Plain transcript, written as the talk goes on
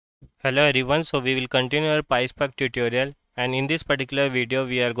Hello everyone, so we will continue our Pyspark tutorial, and in this particular video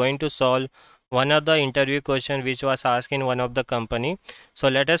we are going to solve one of the interview question which was asked in one of the company. So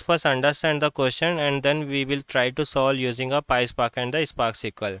let us first understand the question and then we will try to solve using a Pyspark and the Spark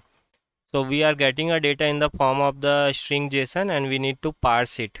SQL. So we are getting a data in the form of the string JSON and we need to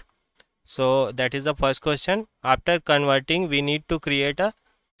parse it. So that is the first question. After converting, we need to create a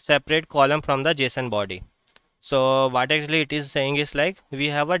separate column from the JSON body. So what actually it is saying is like we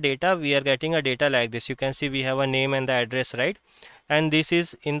have a data, we are getting a data like this. You can see we have a name and the address, right? And this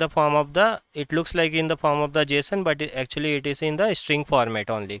is in the form of the, it looks like in the form of the JSON, but actually it is in the string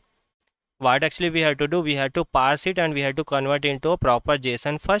format only. What actually we have to do, we have to parse it and we have to convert into a proper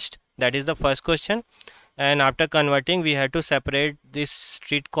JSON first. That is the first question. And after converting, we have to separate this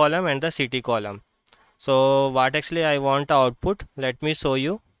street column and the city column. So what actually I want to output, let me show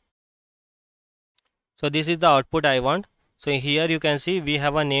you. So this is the output I want. So here you can see we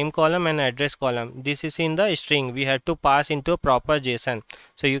have a name column and address column. This is in the string. We have to pass into a proper JSON.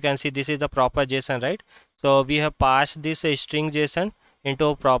 So you can see this is the proper JSON, right? So we have passed this string JSON into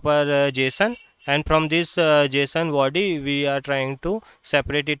a proper JSON, and from this JSON body we are trying to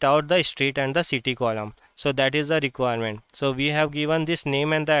separate it out the street and the city column. So that is the requirement. So we have given this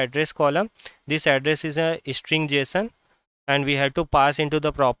name and the address column. This address is a string JSON and we have to pass into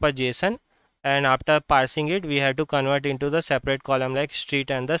the proper JSON, and after parsing it we have to convert into the separate column like street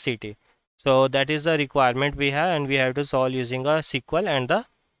and the city. So that is the requirement we have, and we have to solve using a SQL and the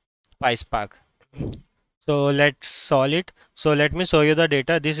Pyspark. So let's solve it. So let me show you the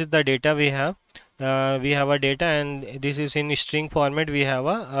data. This is the data we have. We have a data and this is in string format. We have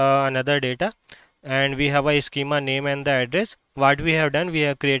a another data and we have a schema name and the address. What we have done, we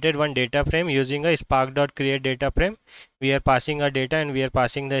have created one data frame using a spark.createDataFrame. We are passing a data and we are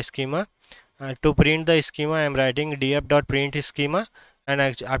passing the schema. To print the schema, I am writing df.printSchema, and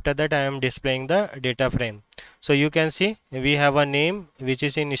after that I am displaying the data frame. So you can see we have a name which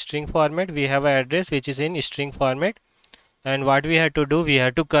is in string format, we have an address which is in string format, and what we have to do, we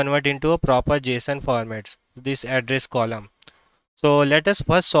have to convert into a proper JSON formats this address column. So let us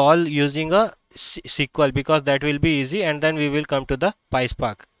first solve using a SQL because that will be easy, and then we will come to the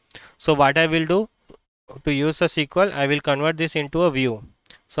Pyspark. So what I will do, to use a SQL, I will convert this into a view.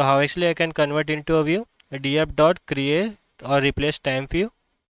 So how actually I can convert into a view? df.create or replace temp view,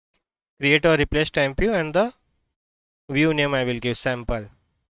 create or replace temp view, and the view name I will give sample.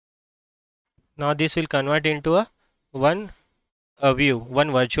 Now this will convert into a view,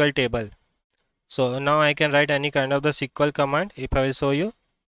 one virtual table. So now I can write any kind of the SQL command. If I will show you,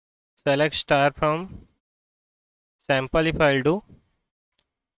 select star from sample, if I will do,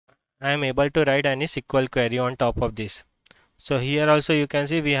 I am able to write any SQL query on top of this. So here also you can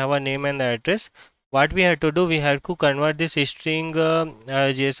see we have a name and the address. What we have to do, we have to convert this string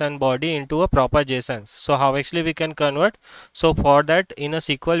JSON body into a proper JSON. So how actually we can convert? So for that, in a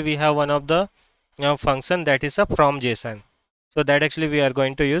SQL we have one of the function that is a from JSON. So that actually we are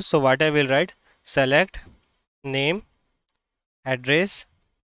going to use. So what I will write, select name, address.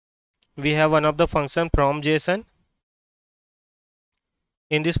 We have one of the function from JSON.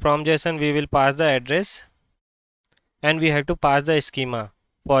 In this from JSON we will pass the address, and we have to pass the schema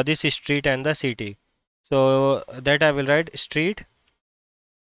for this street and the city. So that I will write street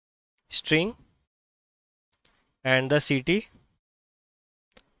string and the city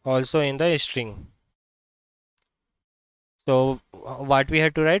also in the string. So what we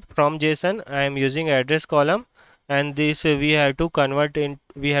have to write, from JSON I am using address column, and this we have to convert in,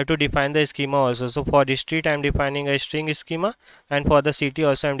 we have to define the schema also. So for the street I am defining a string schema, and for the city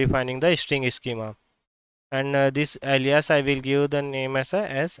also I am defining the string schema, and this alias I will give the name as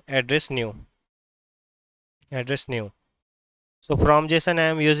address new. So from JSON I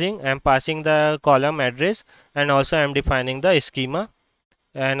am using, I am passing the column address, and also I am defining the schema,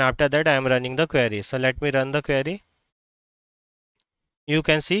 and after that I am running the query. So let me run the query. You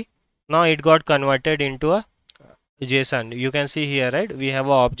can see now it got converted into a JSON. You can see here, right? We have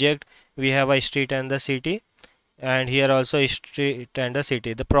a object, we have a street and the city, and here also a street and the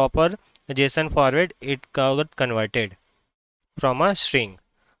city. The proper JSON format it got converted from a string.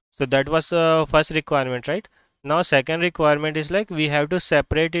 So that was the first requirement, right? Now second requirement is like we have to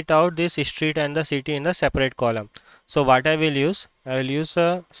separate it out, this street and the city, in a separate column. So what I will use, I will use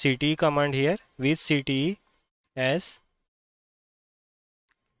a cte command here with cte as,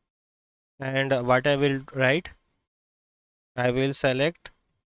 and what I will write, I will select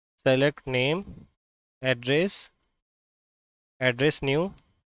name, address new,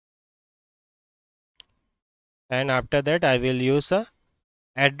 and after that I will use a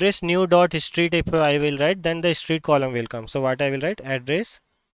address new dot street. If I will write, then the street column will come. So what I will write, address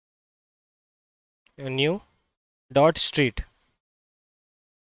new dot street,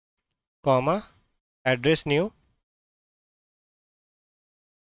 comma, address new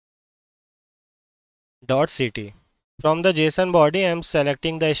dot city. From the JSON body, I am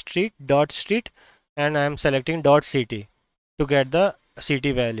selecting the street dot street and I am selecting dot city to get the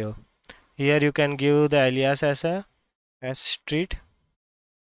city value. Here you can give the alias as street.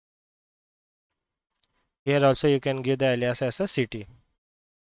 Here also you can give the alias as a city.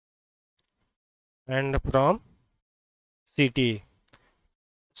 And from city.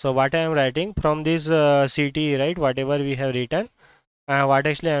 So what I am writing from this city, right? Whatever we have written, what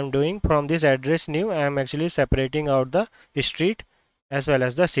actually I am doing from this address new, I am actually separating out the street as well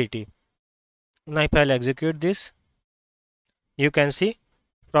as the city. Now if I'll execute this, you can see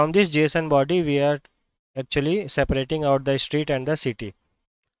from this JSON body we are actually separating out the street and the city.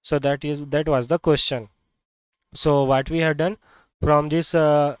 So that was the question. So what we have done from this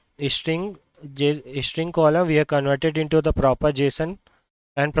string column we have converted into the proper JSON,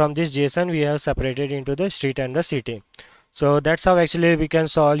 and from this JSON we have separated into the street and the city. So that's how actually we can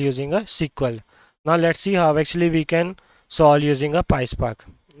solve using a SQL. Now let's see how actually we can solve using a Pyspark.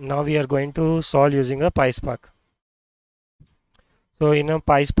 Now we are going to solve using a Pyspark. So in a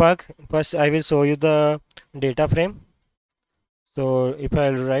Pyspark, first I will show you the data frame. So if I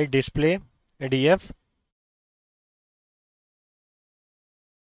will write display df,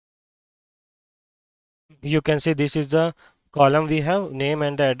 you can see this is the column we have, name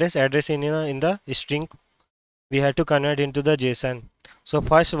and the address in the string we have to convert into the JSON. So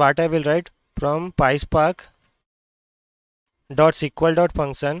first what I will write, from Pyspark dot SQL dot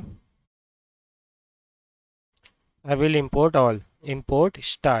function I will import all, import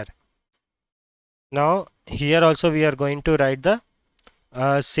star. Now here also we are going to write the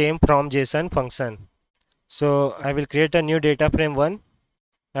same from JSON function. So I will create a new data frame 1.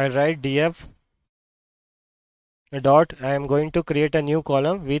 I write df dot, I am going to create a new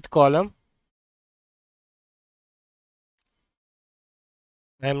column with column.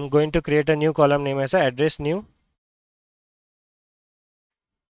 I am going to create a new column name as address new,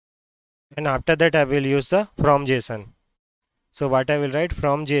 and after that I will use the from JSON. So what I will write,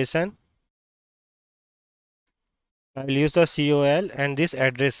 from JSON I will use the col and this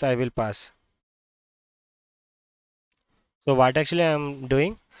address I will pass. So what actually I am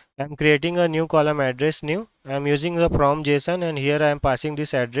doing, I am creating a new column address new. I am using the from JSON and here I am passing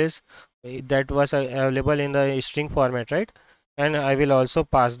this address that was available in the string format, right? And I will also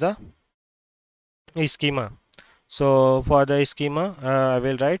pass the schema. So for the schema I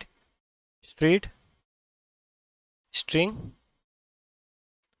will write street string.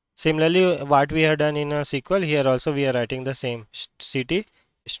 Similarly what we have done in a SQL, here also we are writing the same, city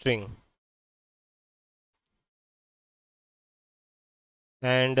string.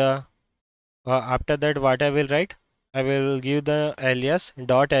 And after that what I will write, I will give the alias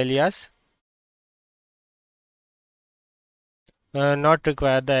dot alias, not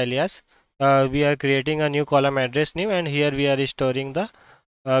require the alias. We are creating a new column address new, and here we are storing the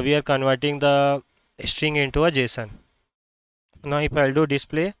we are converting the string into a JSON. Now if I'll do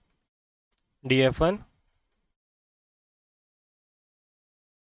display df1,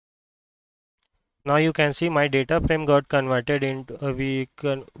 now you can see my data frame got converted into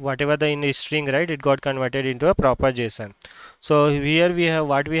whatever the in string, right, it got converted into a proper JSON. So here we have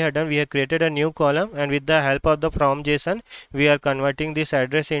what we have done, we have created a new column, and with the help of the from JSON we are converting this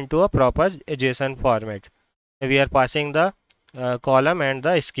address into a proper JSON format. We are passing the column and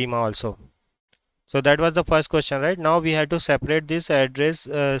the schema also. So that was the first question, right? Now we have to separate this address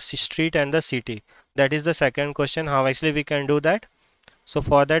street and the city. That is the second question, how actually we can do that. So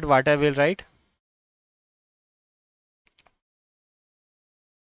for that what I will write,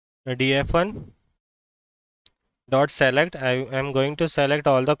 df1 dot select, I am going to select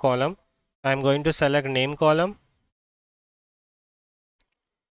all the column. I am going to select name column.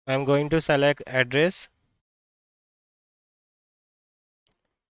 I am going to select address,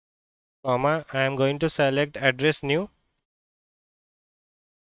 comma, I am going to select address new.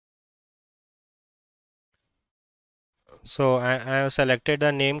 So I have selected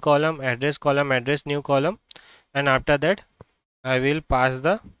the name column, address new column, and after that I will pass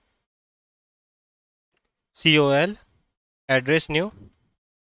the col address new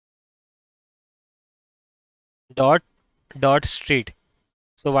dot street.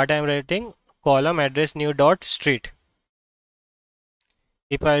 So what I am writing, column address new dot street.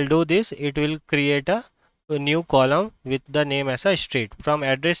 If I will do this, it will create a new column with the name as a street. From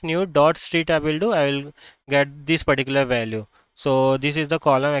address new dot street I will get this particular value. So this is the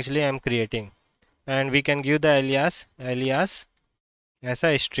column actually I am creating, and we can give the alias as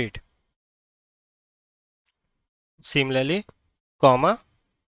a street. Similarly, comma,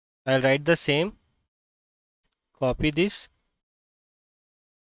 I'll write the same, copy this,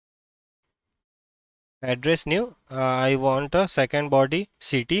 address new, I want a second body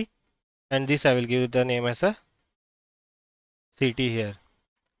city, and this I will give the name as a city here.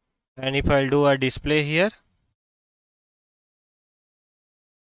 And if I'll do a display here,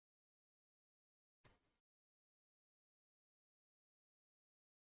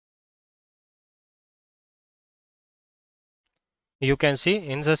 you can see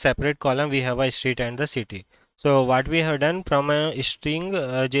in the separate column we have a street and the city. So what we have done, from a string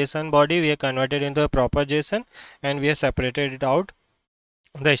JSON body we have converted into a proper JSON, and we have separated it out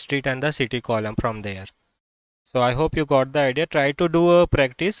the street and the city column from there. So I hope you got the idea. Try to do a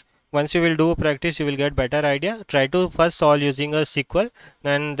practice. Once you will do a practice, you will get better idea. Try to first solve using a SQL,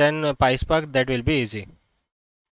 and then Pyspark, that will be easy.